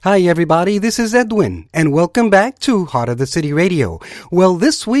Hi everybody, this is Edwin, and welcome back to Heart of the City Radio. Well,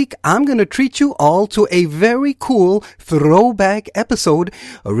 this week I'm going to treat you all to a very cool throwback episode,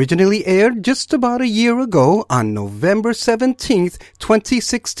 originally aired just about a year ago on November 17th,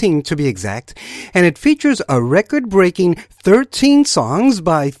 2016 to be exact, and it features a record-breaking 13 songs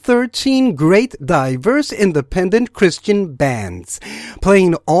by 13 great diverse independent Christian bands,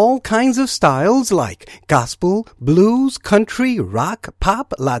 playing all kinds of styles like gospel, blues, country, rock,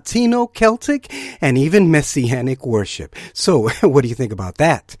 pop, Latino, Celtic, and even Messianic worship. So, what do you think about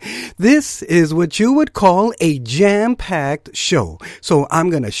that? This is what you would call a jam-packed show. So, I'm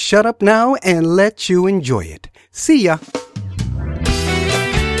going to shut up now and let you enjoy it. See ya!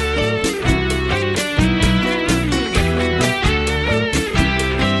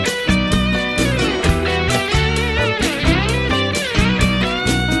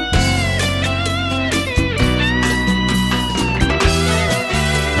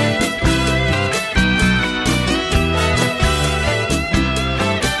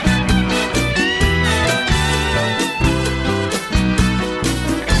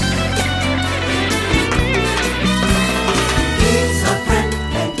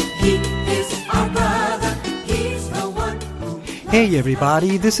 Hey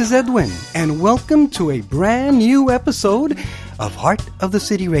everybody, this is Edwin, and welcome to a brand new episode of Heart of the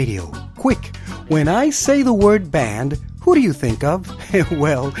City Radio. Quick, when I say the word band, who do you think of?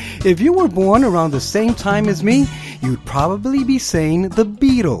 Well, if you were born around the same time as me, you'd probably be saying the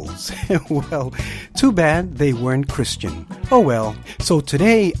Beatles. Well, too bad they weren't Christian. Oh well. So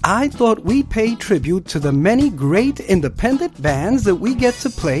today, I thought we'd pay tribute to the many great independent bands that we get to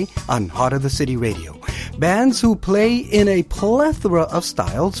play on Heart of the City Radio. Bands who play in a plethora of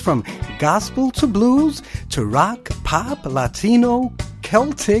styles from gospel to blues to rock, pop, Latino,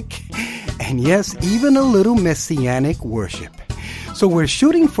 Celtic, and yes, even a little Messianic worship. So we're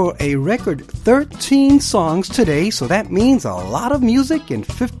shooting for a record 13 songs today, so that means a lot of music in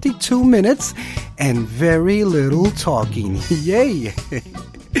 52 minutes and very little talking. Yay!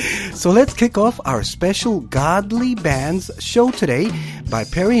 So let's kick off our special Godly Bands show today by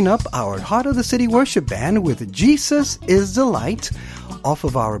pairing up our Heart of the City worship band with Jesus is the Light off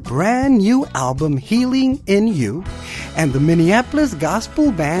of our brand new album Healing in You, and the Minneapolis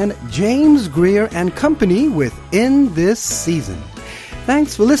gospel band James Greer and Company with In This Season.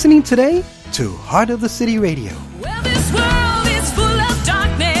 Thanks for listening today to Heart of the City Radio. Well, this world is full of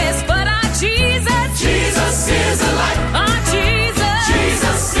darkness, but our Jesus is the light. Our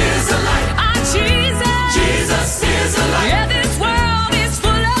Jesus is the light. Our Jesus is the light. Yeah, this world is full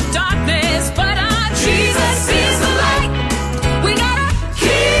of darkness, but our Jesus is the light. We gotta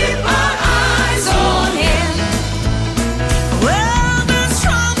keep our eyes on Him. Well, there's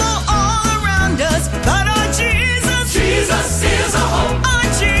trouble all around us, but our Jesus is a hope. Our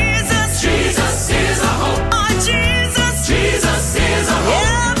Jesus is a hope. Our Jesus is a hope.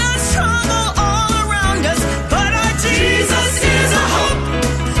 Yeah, there's trouble all around us, but our Jesus is a hope.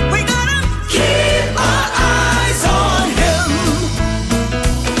 We gotta keep our eyes on Him.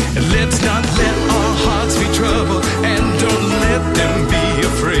 Let's not let our hearts be troubled, and don't let them be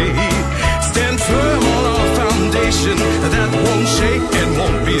afraid. Stand firm on our foundation that won't shake and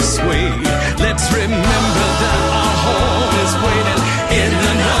won't be swayed. Let's remember that our home is waiting in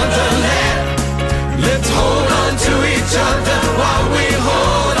another land. Let's hold on to each other while we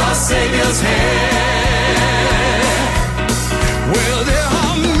hold our Savior's hand. Well, there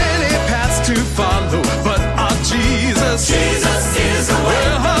are many paths to follow, but our Jesus is the way.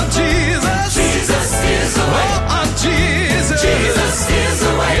 Well, our Jesus is the way. Oh, our Jesus is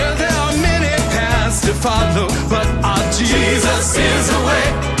the way. Yeah, there are many paths to follow, but our Jesus is the way.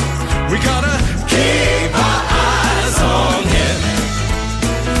 We gotta keep our eyes on Him.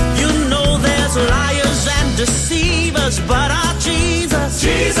 You know there's liars and deceivers, but our Jesus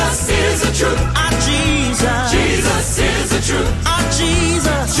is the truth. Our Jesus is the truth. Our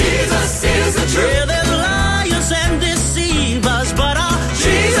Jesus is the truth. Yeah, there's liars and deceivers, but our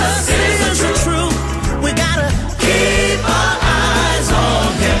Jesus is the truth. We gotta keep our eyes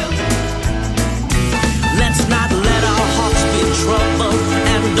on Him. Let's not let our hearts be troubled,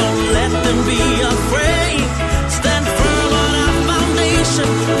 and don't let them be afraid. Stand firm on our foundation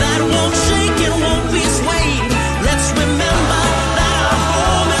that won't shake and won't be swayed. Let's remember that our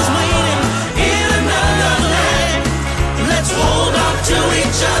home is waiting in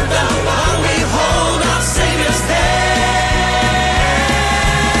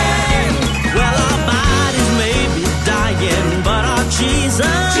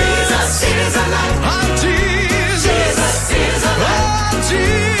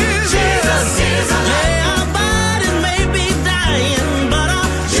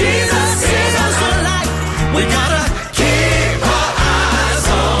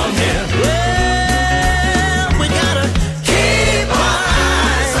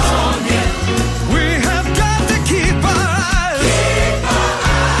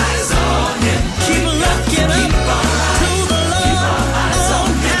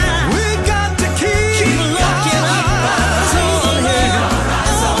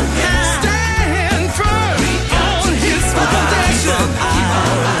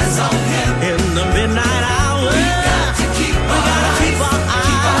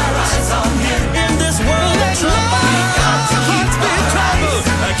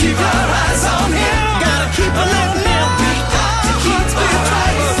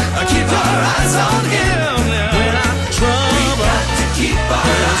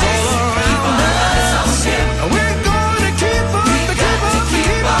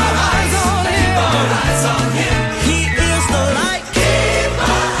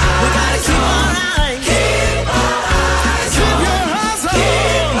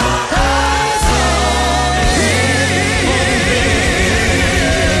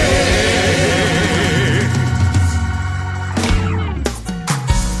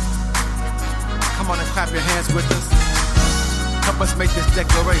clap your hands with us. Help us make this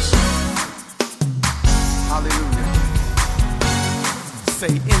declaration. Hallelujah. Say,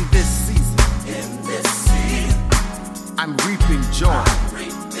 in this season, I'm reaping joy.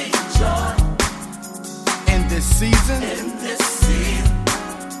 In this season,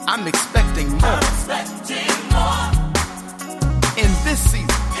 I'm expecting more. In this season,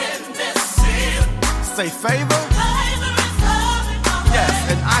 say favor.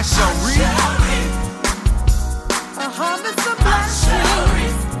 Yes, and I shall reap a harvest of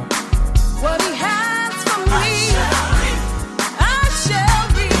blessings. What he has for me, I shall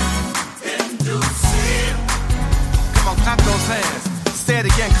reap in due season. Come on, clap those hands. Say it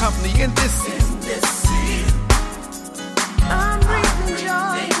again, company. In this season, I'm reaping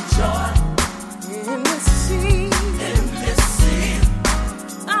joy. In this season,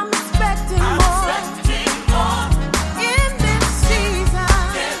 I'm expecting more. In this season,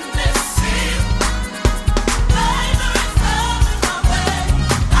 favor is coming my way.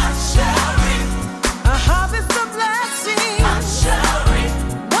 I shall reap a harvest of blessings. I shall reap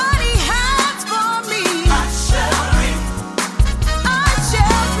what he has for me. I shall reap. I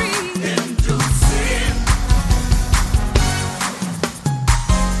shall reap in due season.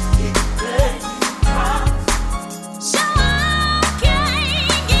 So I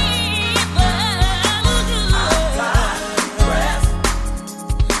can't give up.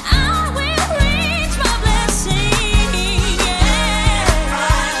 I will reach my blessing.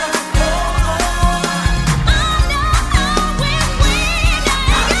 I know I will win.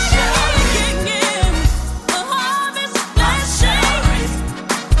 A harvest of blessings.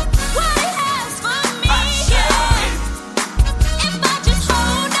 What he has for me. If I just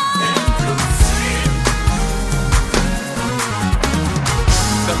hold on.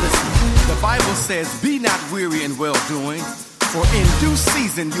 Now listen, the Bible says, be not weary in well-doing, for in due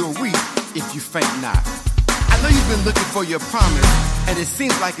season you'll reap if you faint not. I know you've been looking for your promise, and it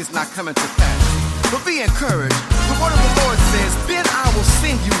seems like it's not coming to pass. But be encouraged. The word of the Lord says, then I will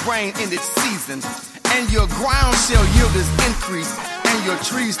send you rain in its season, and your ground shall yield its increase, and your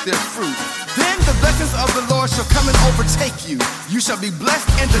trees their fruit. Then the blessings of the Lord shall come and overtake you. You shall be blessed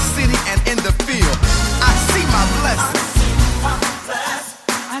in the city and in the field. I see my blessings.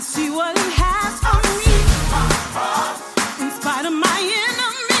 I see what he has for me. In spite of my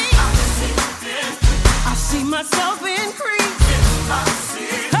enemies, I see myself increase.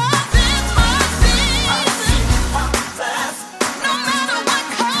 'Cause it's my season. No matter what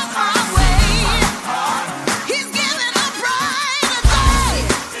comes my way, he's giving a brighter day.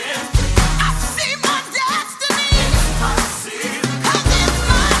 I see my destiny. 'Cause it's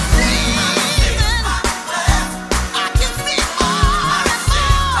my season. I can see more and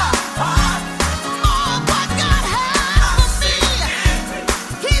more. More what God has for me.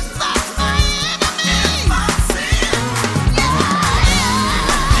 He's blessed my enemies.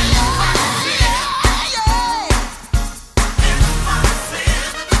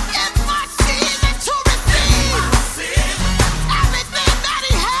 It's my season to receive everything that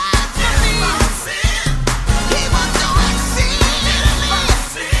he has for me. He will do exceedingly.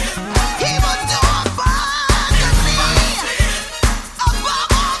 He will do abundantly. Above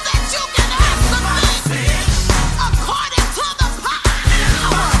all that you can ask of me. According to the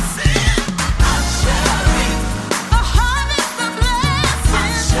power. A harvest of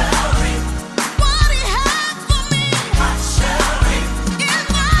blessings. What he has for me. If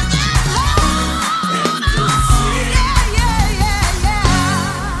I just hold on.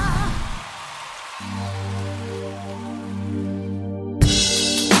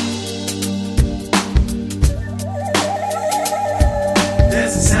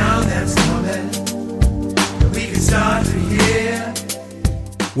 There's a sound that's coming that we can start to hear.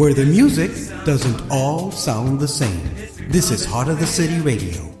 Where the music doesn't all sound the same. This is Heart of the City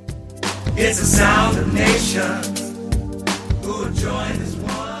Radio. It's a sound of nations who will join as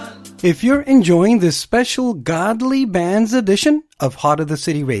one. If you're enjoying this special Godly Bands edition of Heart of the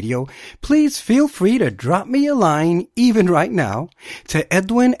City Radio, please feel free to drop me a line, even right now, to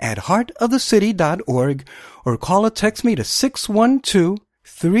edwin@heartofthecity.org or call or text me to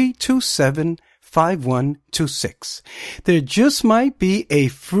 612-327-5126. There just might be a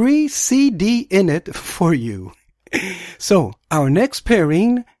free CD in it for you. So, our next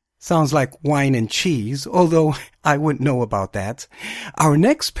pairing sounds like wine and cheese, although I wouldn't know about that. Our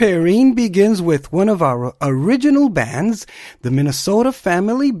next pairing begins with one of our original bands, the Minnesota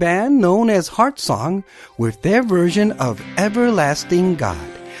family band known as Heart Song, with their version of Everlasting God,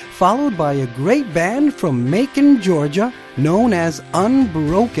 followed by a great band from Macon, Georgia, known as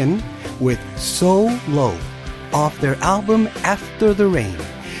Unbroken, with So Low, off their album After the Rain.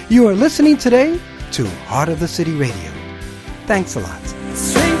 You are listening today to Heart of the City Radio. Thanks a lot.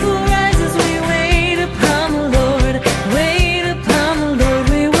 Strength will rise as we wait upon the Lord. Wait upon the Lord.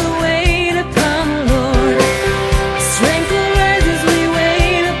 We will wait upon the Lord. Strength will rise as we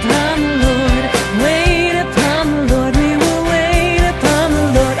wait upon the Lord. Wait upon the Lord. We will wait upon the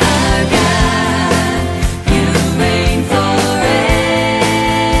Lord. Our God, you reign forever.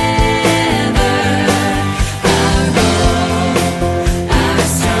 Our hope, our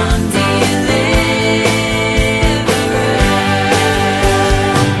strong deliverer.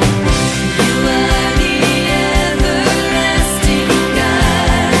 You are the everlasting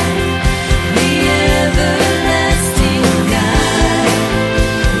God, the everlasting God.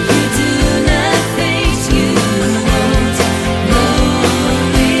 You do not faint, you won't grow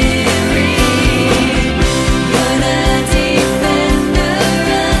weary. You're the defender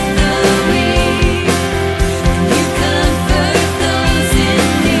of the weak. You comfort those in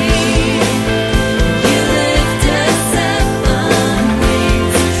need. You lift us up on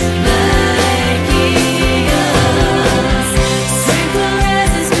wings like eagles. Strength will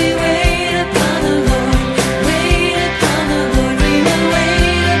rise as we wait upon the Lord. Wait upon the Lord. We will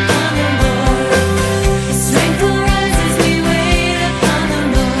wait upon the Lord. Strength will rise as we wait upon the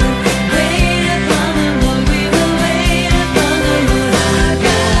Lord. Wait upon the Lord. We will wait upon the Lord. Our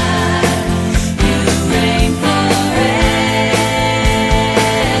God, you reign forever.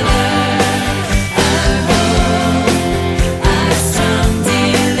 Our hope, our strong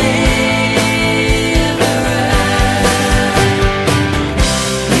deliverer.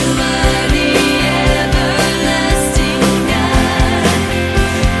 You are the everlasting God,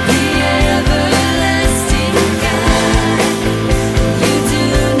 the everlasting God. You do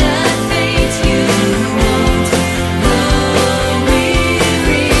not faint, you won't grow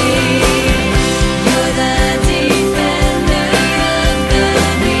weary. You're the defender of the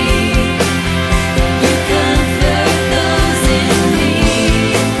weak. You comfort those in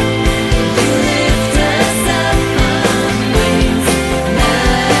need. You lift us up on wings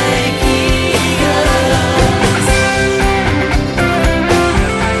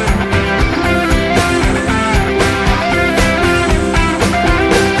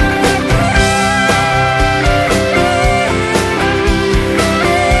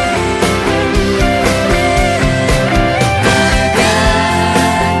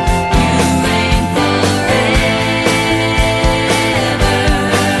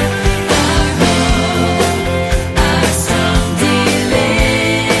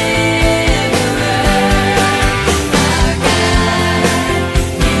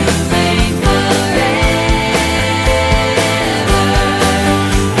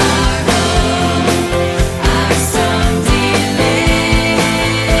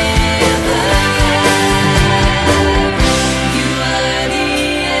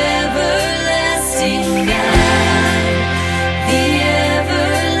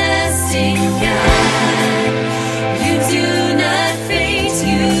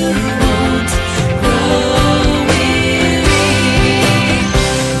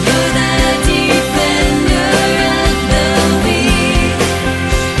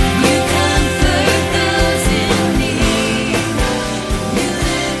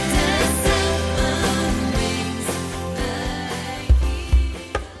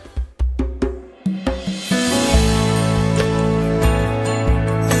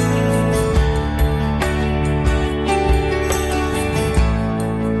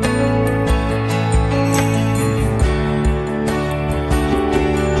eagles.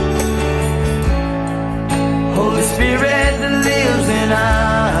 Holy Spirit that lives in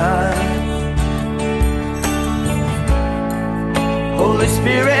us. Holy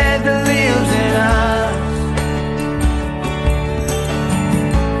Spirit that lives in us.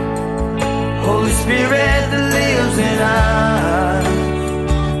 Holy Spirit that lives in us.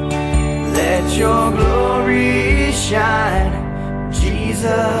 Let your glory shine,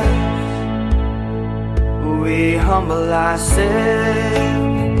 Jesus. We humble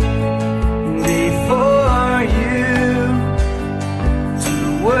ourselves before you to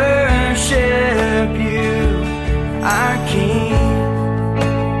worship you, our King.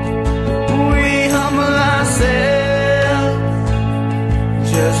 We humble ourselves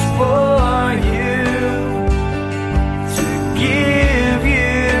just for you, to give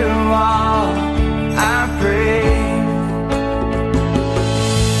you all our praise.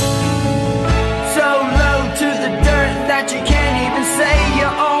 So low to the dirt that you can't even say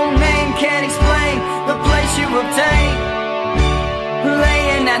your own name, can't explain the place you obtain,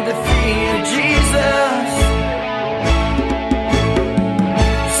 laying at the feet of Jesus.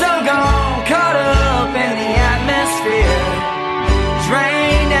 So gone, caught up in the atmosphere,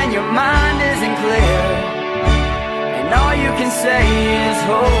 drained and your mind isn't clear. even say is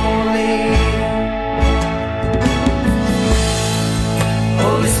holy.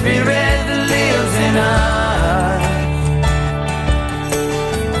 Holy Spirit that lives in us,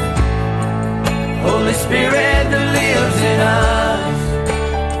 Holy Spirit that lives in us,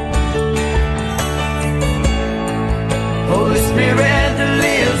 Holy Spirit that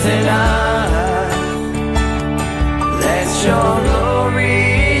lives in us, let your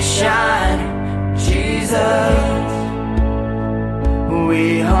glory shine, Jesus. We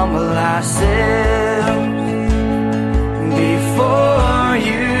humble ourselves before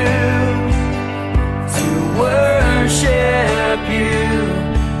you to worship you,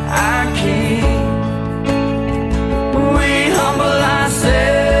 our King. We humble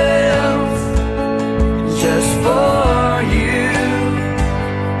ourselves just for you,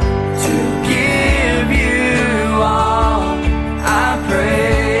 to give you all our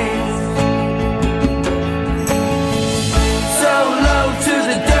praise. So low to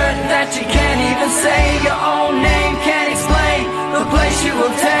the dirt that you can't even say your own name, can't explain the place you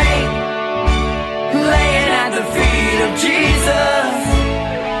will take, laying at the feet of Jesus.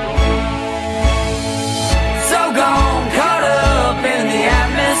 So gone, caught up in the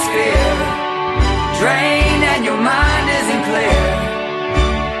atmosphere, drained and your mind isn't clear,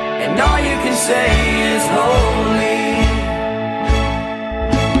 and all you can say is holy.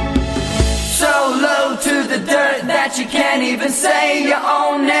 So low to the dirt that you can't even say your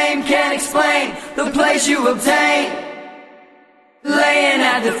own name, can't explain the place you obtain, laying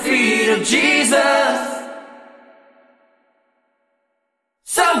at the feet of Jesus.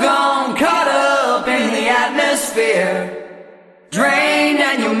 So gone, caught up in the atmosphere, drained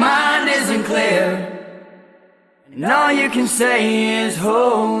and your mind isn't clear, and all you can say is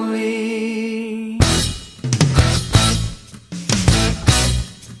holy.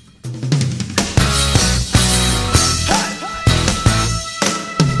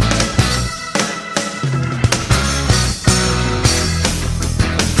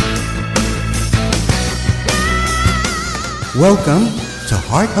 Welcome to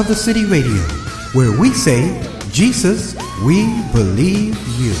Heart of the City Radio, where we say, Jesus, we believe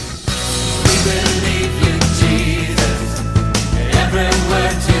you. We believe you, Jesus. Every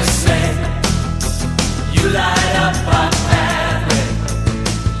word you say, you light up our pathway.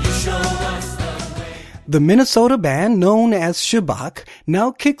 You show us the way. The Minnesota band known as Shabach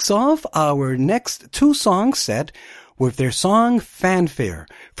now kicks off our next two-song set with their song Fanfare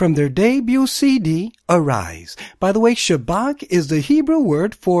from their debut CD, Arise. By the way, Shabach is the Hebrew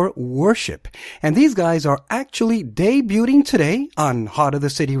word for worship, and these guys are actually debuting today on Heart of the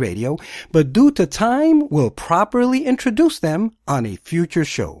City Radio, but due to time, we'll properly introduce them on a future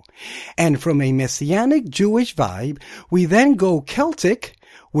show. And from a Messianic Jewish vibe, we then go Celtic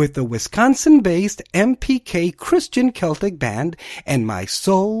with the Wisconsin-based MPK Christian Celtic band, And My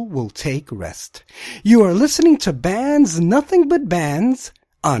Soul Will Take Rest. You are listening to Bands Nothing But Bands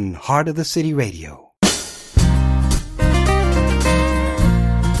on Heart of the City Radio.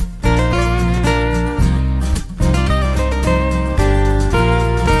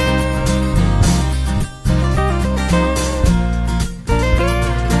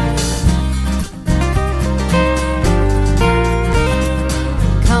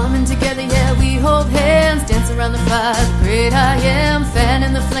 Around the fire, the great I am,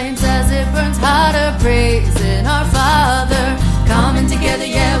 fanning the flames as it burns hotter, praising our Father. Coming together,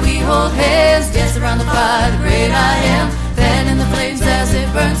 yeah, we hold hands, dance around the fire, the great I am, fanning the flames as it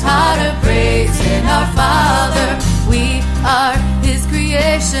burns hotter, praising our Father. We are His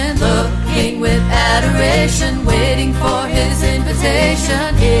creation, looking with adoration, waiting for His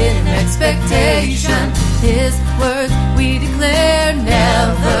invitation in expectation. His words we declare,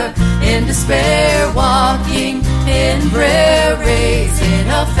 never in despair, walking in prayer, raising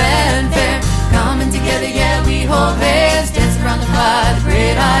a fanfare. Coming together, yeah, we hold hands, dancing around the fire, the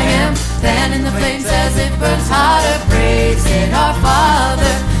great I am, fanning the flames as it burns hotter, praising our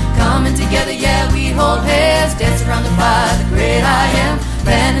Father. Coming together, yeah, we hold hands, dancing around the fire, the great I am,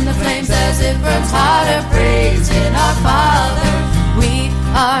 fanning the flames as it burns hotter, praising our Father. We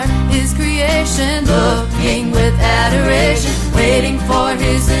are His creation, looking with adoration, waiting for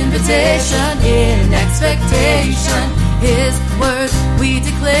His invitation in expectation. His word we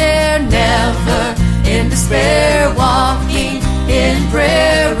declare, never in despair, walking in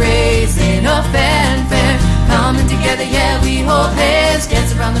prayer, raising a fanfare. Coming together, yeah, we hold hands,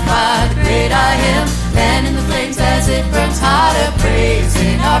 dance around the fire, the great I am, fanning the flames as it burns hotter,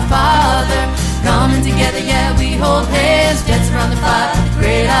 praising our Father. Coming together, yeah, we hold hands, dance around the fire, the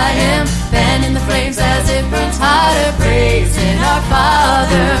great I am, fanning the flames as it burns hotter, praising our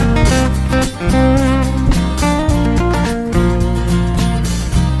Father.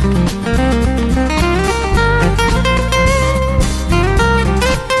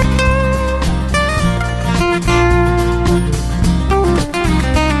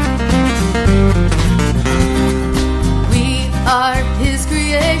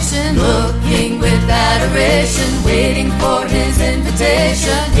 waiting for his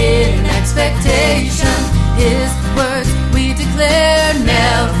invitation in expectation. His words we declare,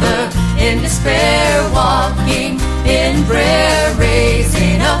 never in despair, walking in prayer,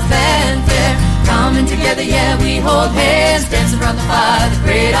 raising a fanfare, coming together, yeah, we hold hands, dancing around the fire, the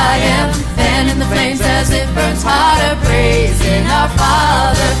great I am, fanning the flames as it burns hotter, praising our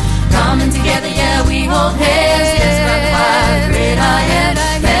Father. Coming together, yeah, we hold hands, dancing around the fire, the great I am,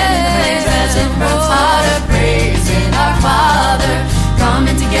 fanning the flames as it burns hotter, praising our Father.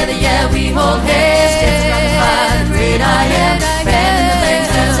 Coming together, yeah, we hold hands, dancing around the fire, the great I am, fanning the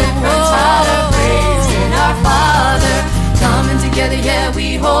flames as it burns hotter, praising our Father. Coming together, yeah,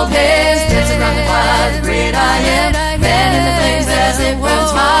 we hold hands, dancing around the fire, the great I am, fanning the flames as it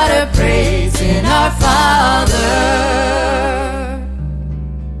burns hotter, praising our Father.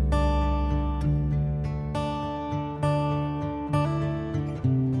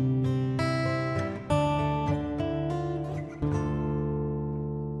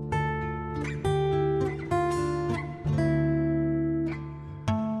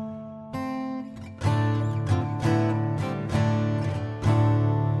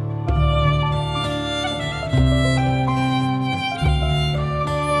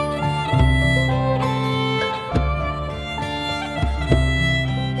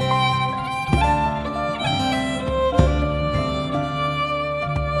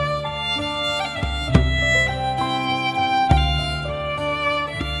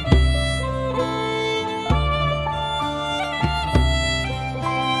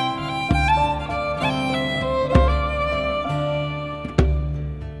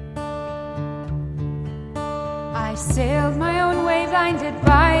 I sailed my own way, blinded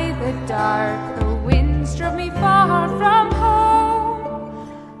by the dark. The winds drove me far from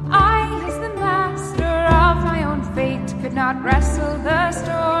home. I, as the master of my own fate, could not wrestle the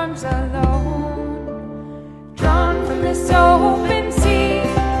storms alone. Drawn from this open sea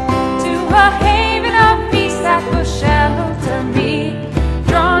to a haven of peace that will shelter me.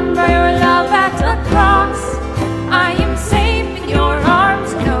 Drawn by your love at the cross, I am safe in your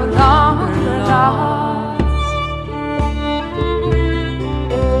arms, no longer lost.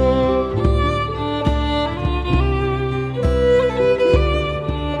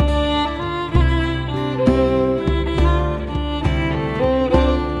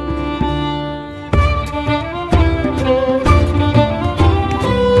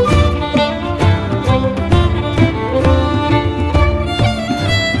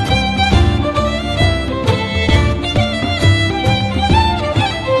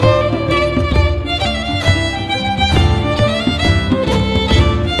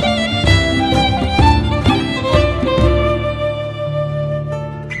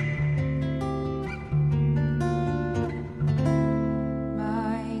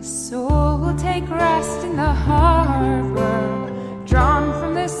 Take rest in the harbor, drawn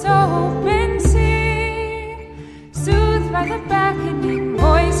from this open sea, soothed by the beckoning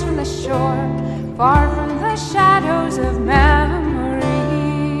voice from the shore, far from the shadows of memory.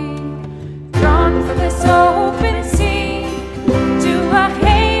 Drawn from this open sea to a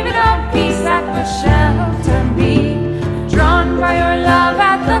haven of peace that will shelter me. Drawn by your love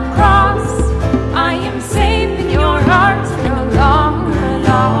at the cross, I am safe in your arms, no longer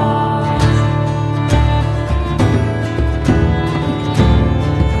lost.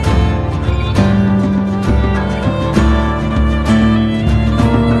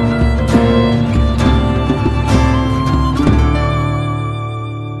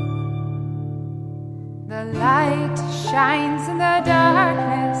 Shines in the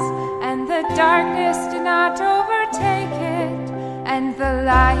darkness, and the darkness did not overtake it. And the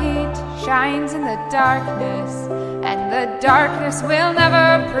light shines in the darkness, and the darkness will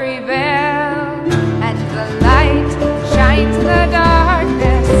never prevail. And the light shines in the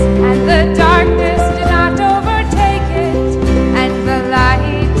darkness, and the darkness did not overtake it. And the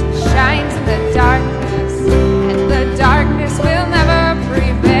light shines in the darkness, and the darkness will never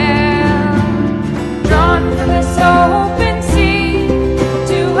prevail. Drawn from this open sea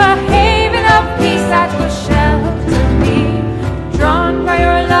to a haven of peace that will shelter me. Drawn by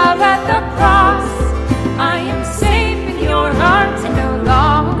your love at the cross, I am safe in your arms and no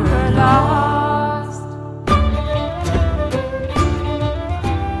longer lost.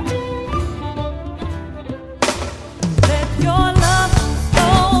 Let your love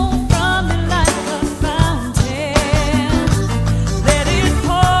flow from me like a fountain. Let it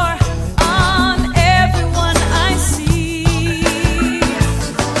pour on everyone I see.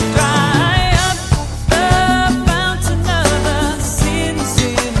 Dry up the fountain of the sins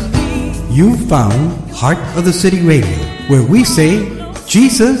in me. You found Heart of the City Radio, where we say,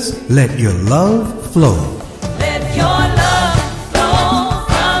 Jesus, let your love flow. Let your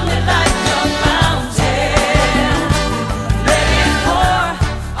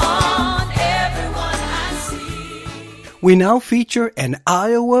We now feature an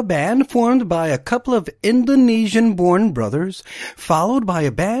Iowa band formed by a couple of Indonesian-born brothers, followed by a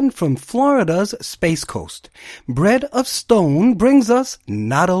band from Florida's Space Coast. Bread of Stone brings us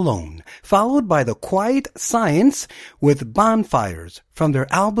Not Alone, followed by The Quiet Science with Bonfires from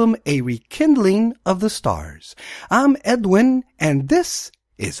their album A Rekindling of the Stars. I'm Edwin, and this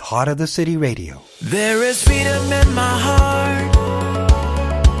is Heart of the City Radio. There is freedom in my heart,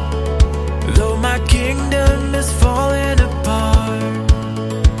 though my kingdom is falling apart.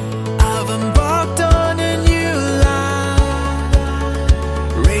 I've embarked on a new life.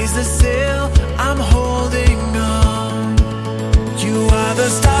 Raise the sail, I'm holding on. You are the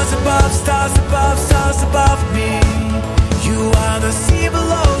stars above, stars above, stars above me. You are the sea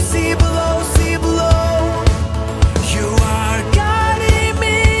below, sea below, sea below. You are guiding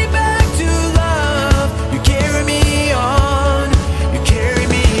me back to love. You carry me on, you carry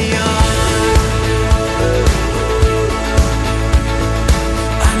me on.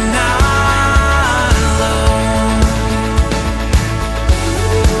 I'm not alone.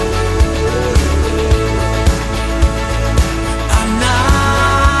 I'm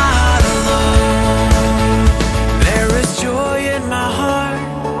not alone. There is joy in my heart.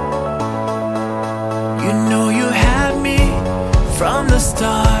 You know you had me from the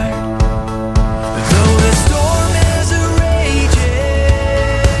start. Though the storm is raging,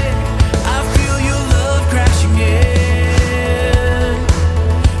 I feel your love crashing in.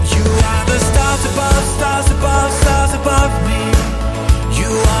 You are the stars above, stars above, stars above me. You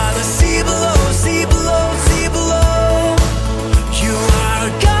are the sea below, sea below, sea below. You are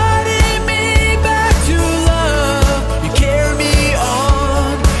guiding me back to love. You carry me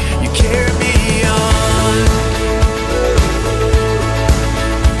on, you carry me on.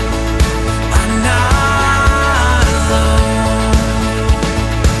 I'm not alone.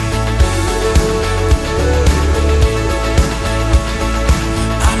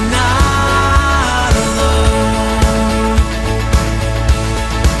 I'm not alone.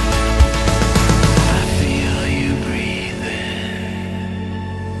 I feel you breathing.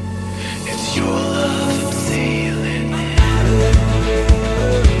 It's your love I'm sailing in.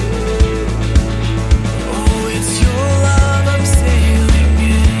 Oh, it's your love I'm sailing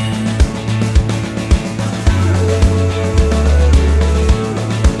in.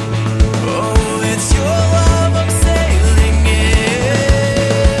 Oh, it's your love I'm sailing in.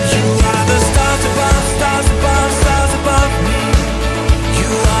 You are the stars above, stars above, stars above me. You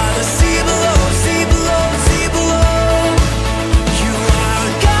are the sea below, sea below, sea below. You are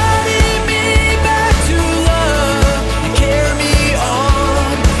guiding me back to love. You carry me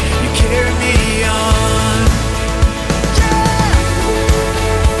on, you carry me on.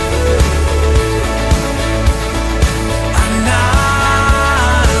 I'm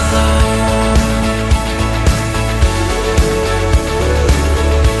not alone.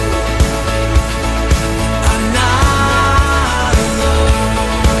 I'm not alone.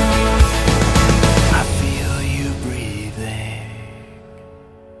 I feel you breathing.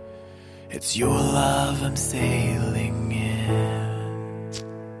 It's your love I'm sailing in.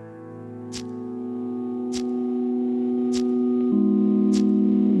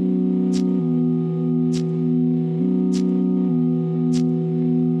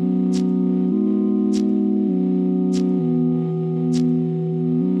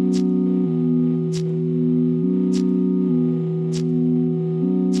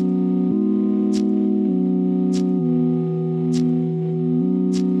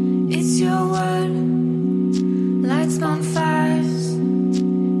 It's your word, lights bonfire.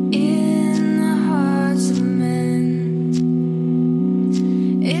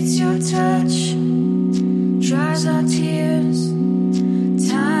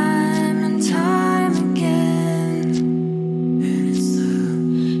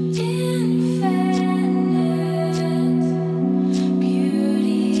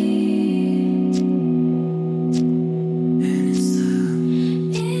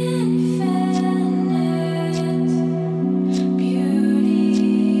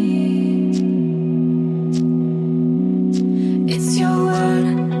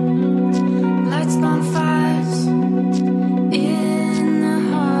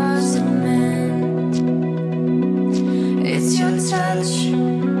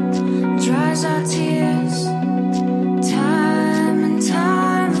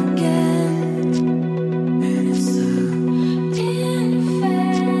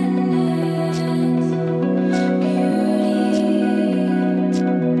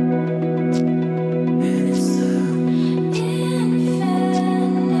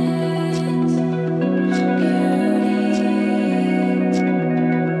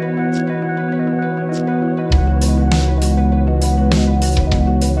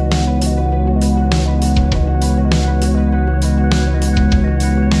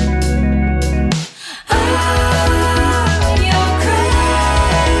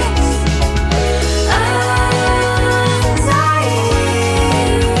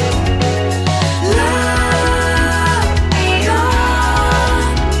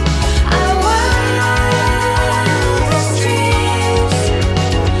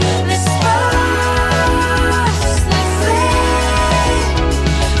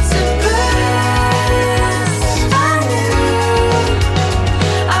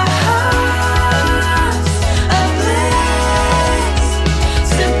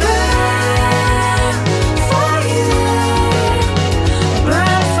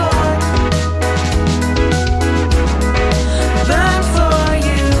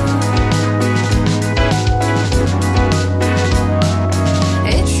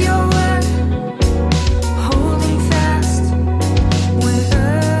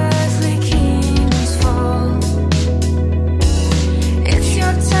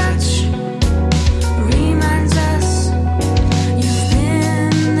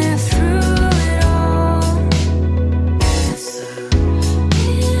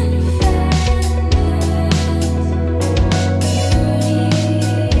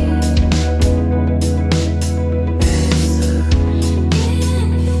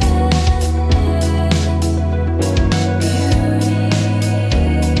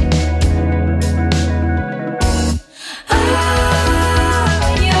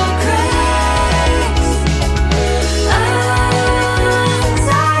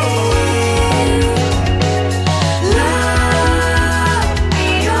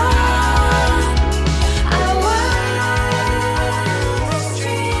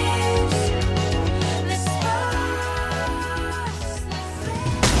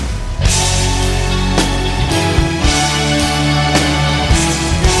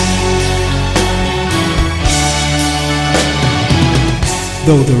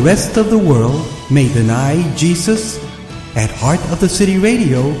 Though the rest of the world may deny Jesus, at Heart of the City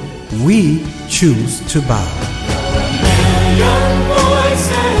Radio, we choose to bow. Young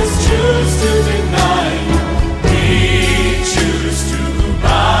voices choose to deny you. We choose to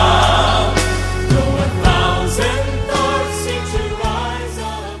bow. Though 1,000 thoughts seem to rise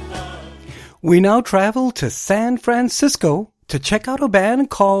above. We now travel to San Francisco to check out a band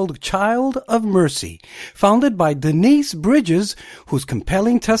called Child of Mercy, founded by Denise Bridges, whose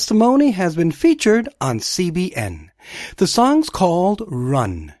compelling testimony has been featured on CBN. The song's called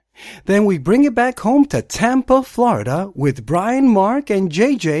Run. Then we bring it back home to Tampa, Florida, with Brian, Mark, and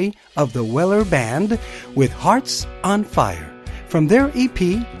JJ of the Weller Band with Hearts on Fire from their EP,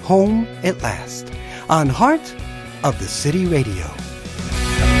 Home at Last, on Heart of the City Radio.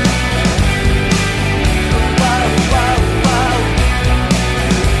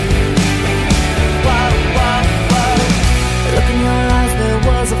 Look in your eyes, there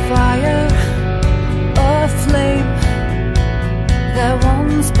was a fire, a flame that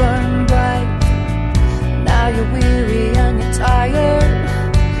once burned bright. Now you're weary and you're tired,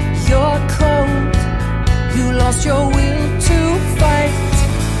 you're cold, you lost your will to fight.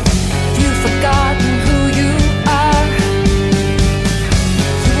 You've forgotten who you are,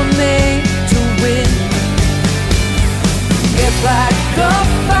 you were made to win. Get back up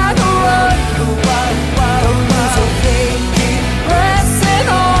and run, don't lose your faith, keep pressing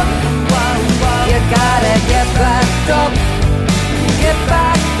on. You gotta get back up, get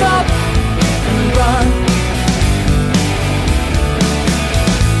back up and run.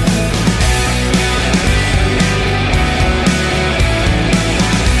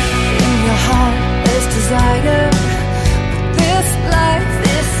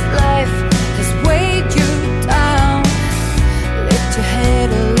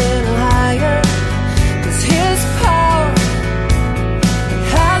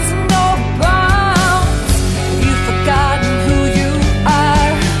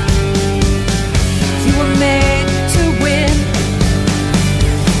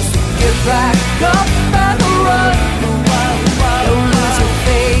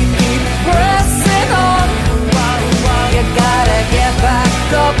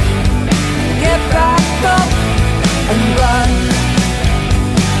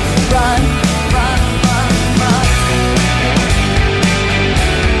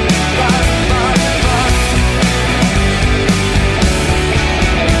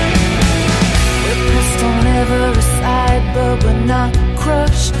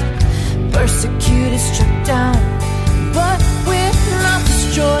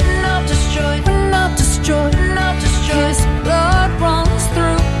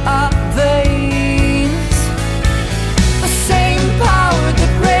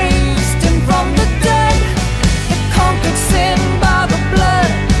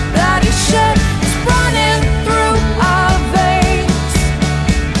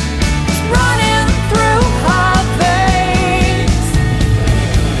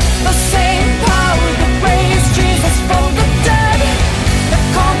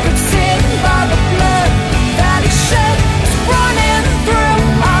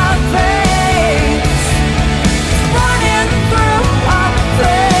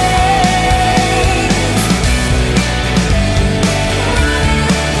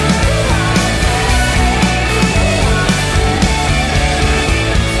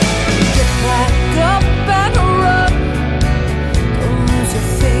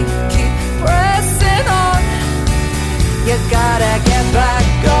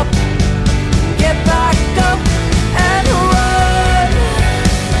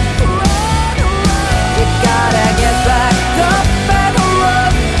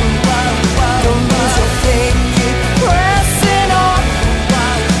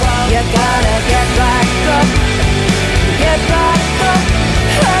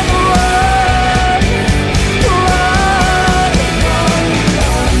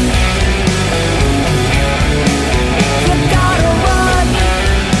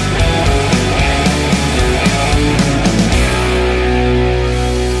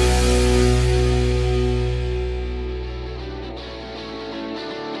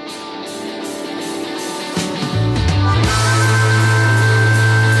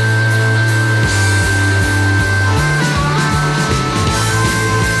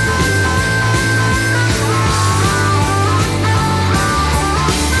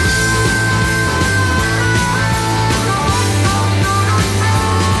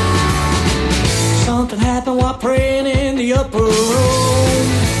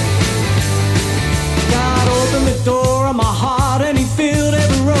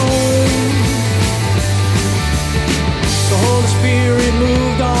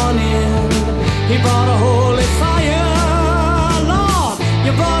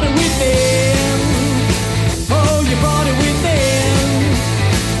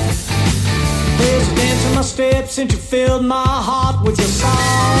 my steps since you filled my heart with your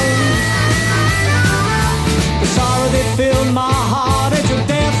song. The sorrow that filled my heart at your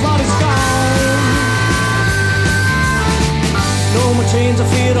death, Lord, is gone. No more chains of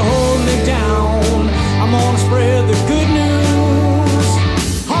fear to hold me down. I'm gonna spread the good news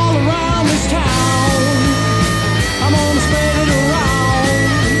all around this town. I'm gonna spread it around.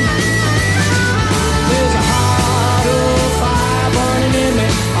 There's a heart of fire burning in me,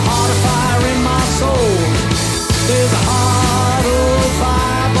 a heart of fire in my soul. There's a heart of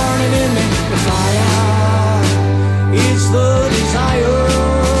fire burning in me. The fire is the desire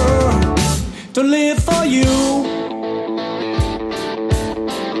to live for you.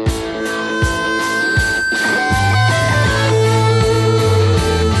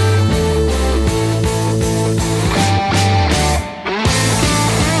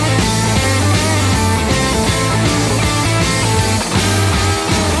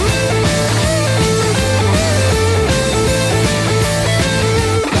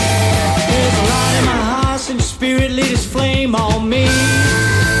 Spirit lit his flame on me.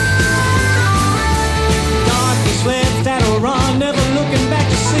 Darkness left at a run, never looking back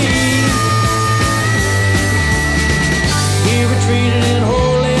to see. He retreated in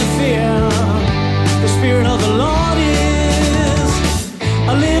holy fear. The Spirit of the Lord is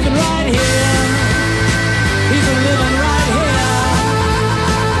a living right here. He's a living right here.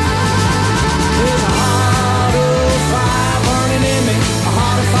 There's a heart of fire burning in me, a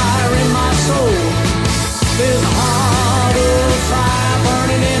heart of fire in my soul. There's a heart of fire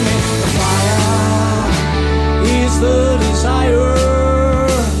burning in me. The fire is the desire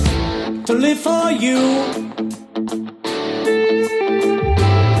to live for you.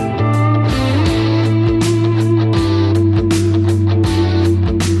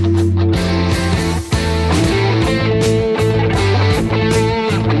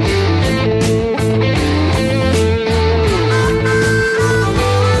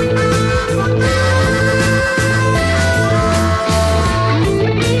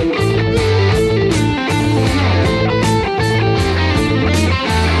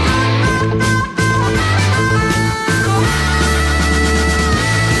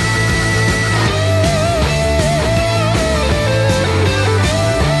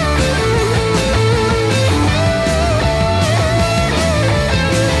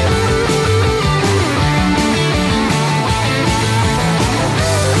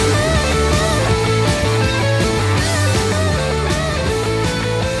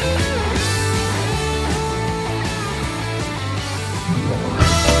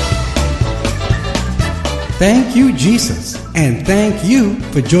 Thank you, Jesus, and thank you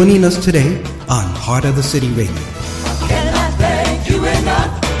for joining us today on Heart of the City Radio. Can I thank you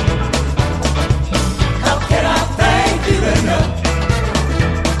enough? How can I thank you enough?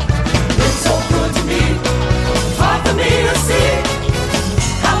 Been so good to me, hard for me to see.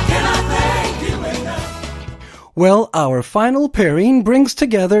 How can I thank you enough? Well, our final pairing brings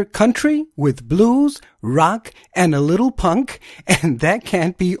together country with blues, rock, and a little punk, and that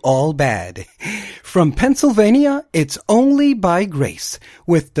can't be all bad. From Pennsylvania, it's Only by Grace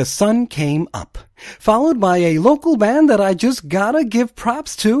with The Sun Came Up, followed by a local band that I just gotta give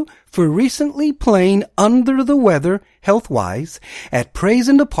props to for recently playing Under the Weather, health-wise, at Praise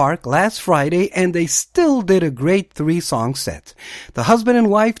in the Park last Friday, and they still did a great 3-song set. The husband and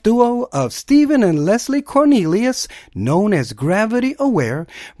wife duo of Stephen and Leslie Cornelius, known as Gravity Aware,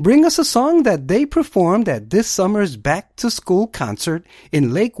 bring us a song that they performed at this summer's back-to-school concert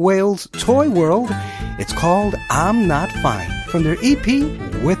in Lake Wales Toy World. It's called I'm Not Fine, from their EP,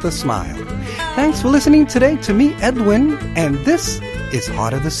 With a Smile. Thanks for listening today to me, Edwin, and this is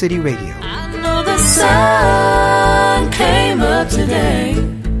Heart of the City Radio. I know the sun came up today,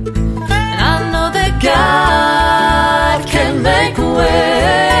 and I know that God can make a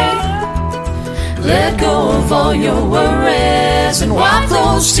way. Let go of all your worries and wipe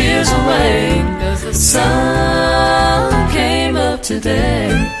those tears away, 'cause the sun came up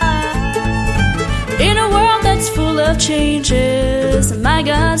today. In a world that's full of changes, my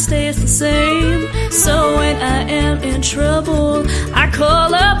God stays the same. So when I am in trouble, I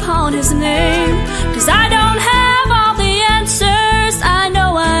call upon His name. 'Cause I don't have all the answers, I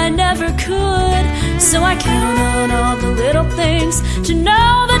know I never could. So I count on all the little things to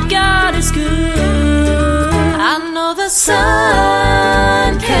know that God is good. I know the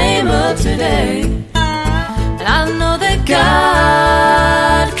sun came up today, and I know that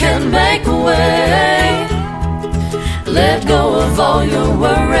God can make a way. Let go of all your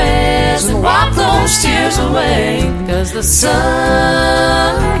worries and wipe those tears away, 'cause the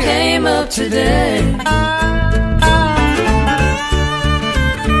sun came up today.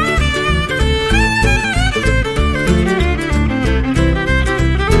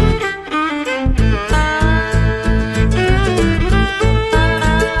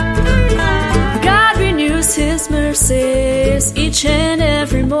 grace each and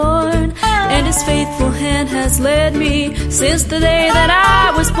every morn, and His faithful hand has led me since the day that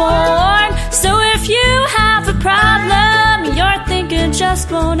I was born. So if you have a problem you're thinking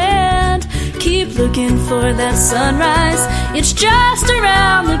just won't end, keep looking for that sunrise, it's just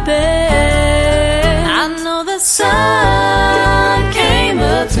around the bend. I know the sun came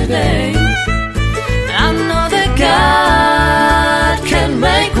up today, I know that God can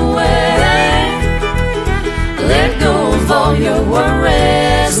make a way. Let go of all your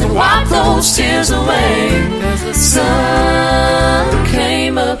worries and wipe those tears away, 'cause the sun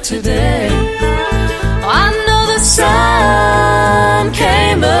came up today. I know the sun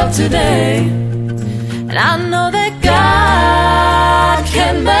came up today, and I know that God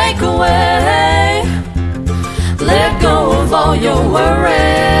can make a way. Let go of all your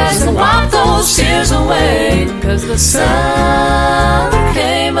worries and wipe those tears away, 'cause the sun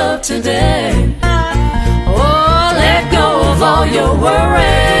came up today. Oh, let go of all your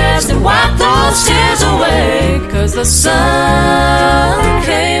worries and wipe those tears away, 'cause the sun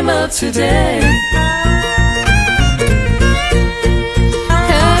came up today.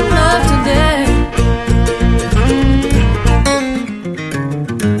 Came up today.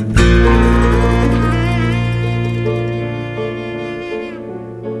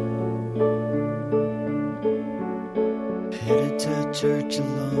 Headed to church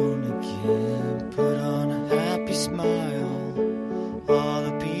alone again, put on a happy smile. All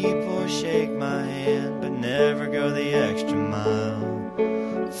the people shake my hand, but never go the extra mile.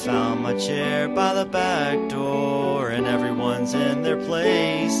 Found my chair by the back door, and everyone's in their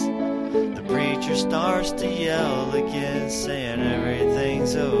place. The preacher starts to yell again, saying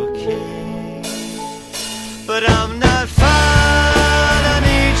everything's okay. But I'm not fine, I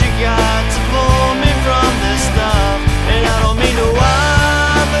need you, God, to pull me from this stuff. And I don't mean to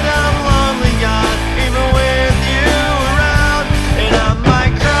whine, but I'm lonely, God, even with you around. And I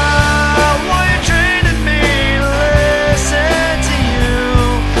might cry while you're training me to listen to you,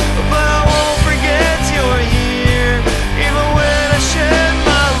 but I won't forget you're here, even when I shed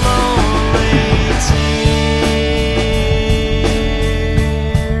my lonely tears.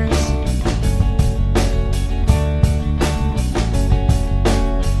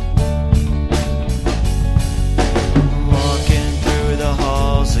 Walking through the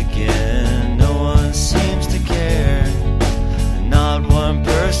halls again, no one seems to care. Not one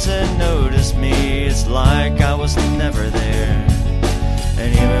person noticed me, it's like I was never there. And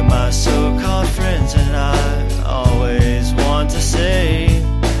even my so-called friends and I always want to say,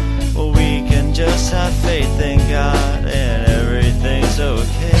 well, we can just have faith in God and everything's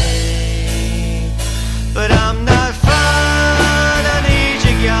okay. But I'm not fine, I need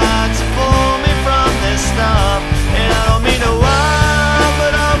you, God, to pull me from this stuff. And I don't mean to whine,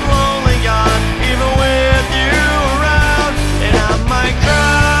 but I'm lonely, God, even with you around. And I might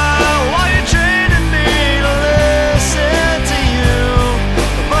cry while you're training me to listen to you,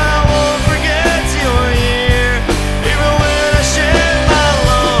 but I won't forget you're here, even when I shed my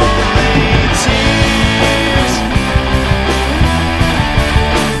lonely tears.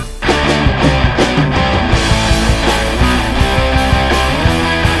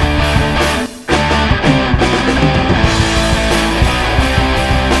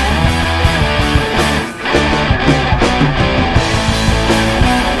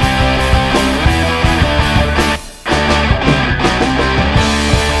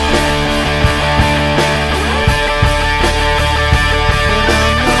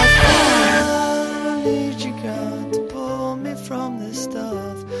 I need you, God, to pull me from this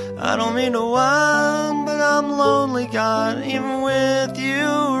stuff. I don't mean to whine, but I'm lonely, God, even with you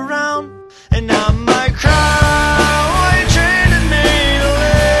around. And I might cry while you're training me to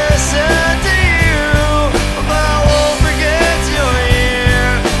listen to you, but I won't forget you're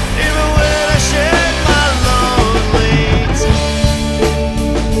here, even when I shed my lonely tears.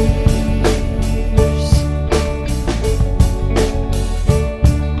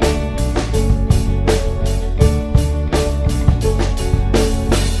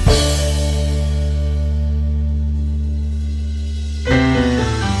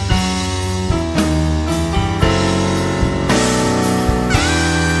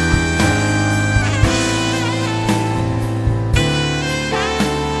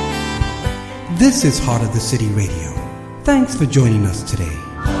 This is Heart of the City Radio. Thanks for joining us today.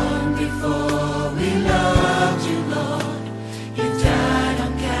 Long before we loved you, Lord, you died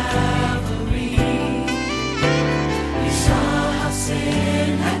on Calvary. You saw how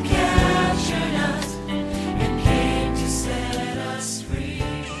sin had captured us and came to set us free.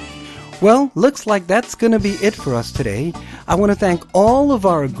 Well, looks like that's going to be it for us today. I want to thank all of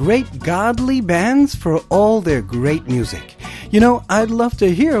our great godly bands for all their great music. You know, I'd love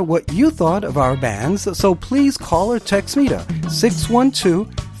to hear what you thought of our bands, so please call or text me to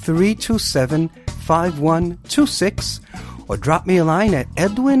 612-327-5126 or drop me a line at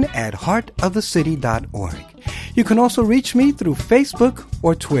edwin@heartofthecity.org. You can also reach me through Facebook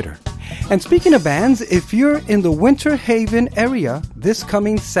or Twitter. And speaking of bands, if you're in the Winter Haven area this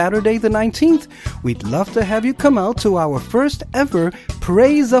coming Saturday the 19th, we'd love to have you come out to our first ever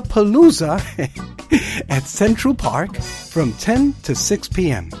Praise-a-Palooza at Central Park from 10 to 6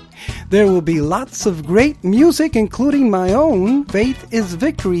 p.m. There will be lots of great music, including my own Faith is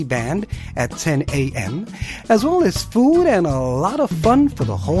Victory band at 10 a.m., as well as food and a lot of fun for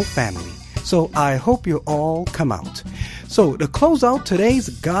the whole family. So I hope you all come out. So to close out today's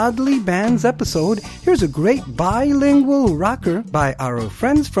Godly Bands episode, here's a great bilingual rocker by our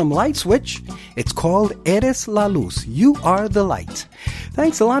friends from Light Switch. It's called Eres la Luz. You are the light.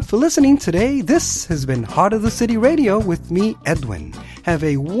 Thanks a lot for listening today. This has been Heart of the City Radio with me, Edwin. Have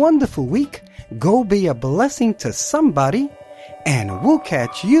a wonderful week. Go be a blessing to somebody. And we'll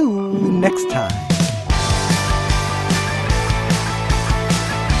catch you next time.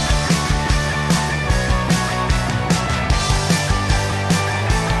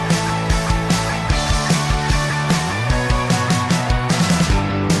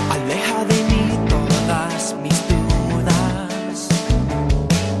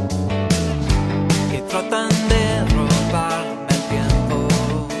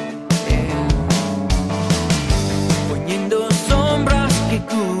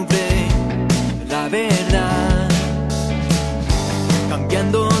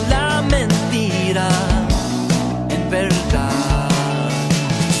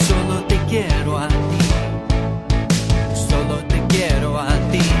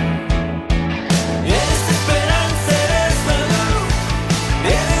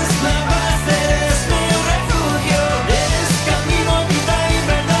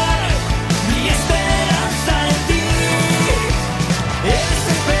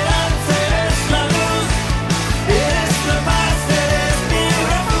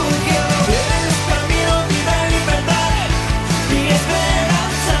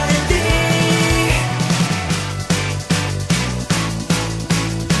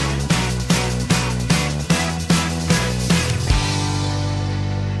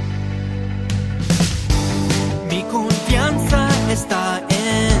 Está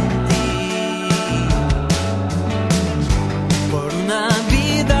en ti por una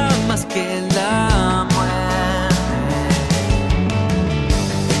vida más que la muerte.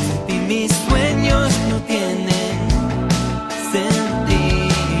 Y mis sueños no tienen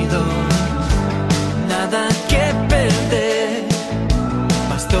sentido, nada que perder,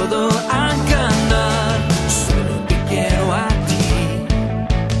 mas todo a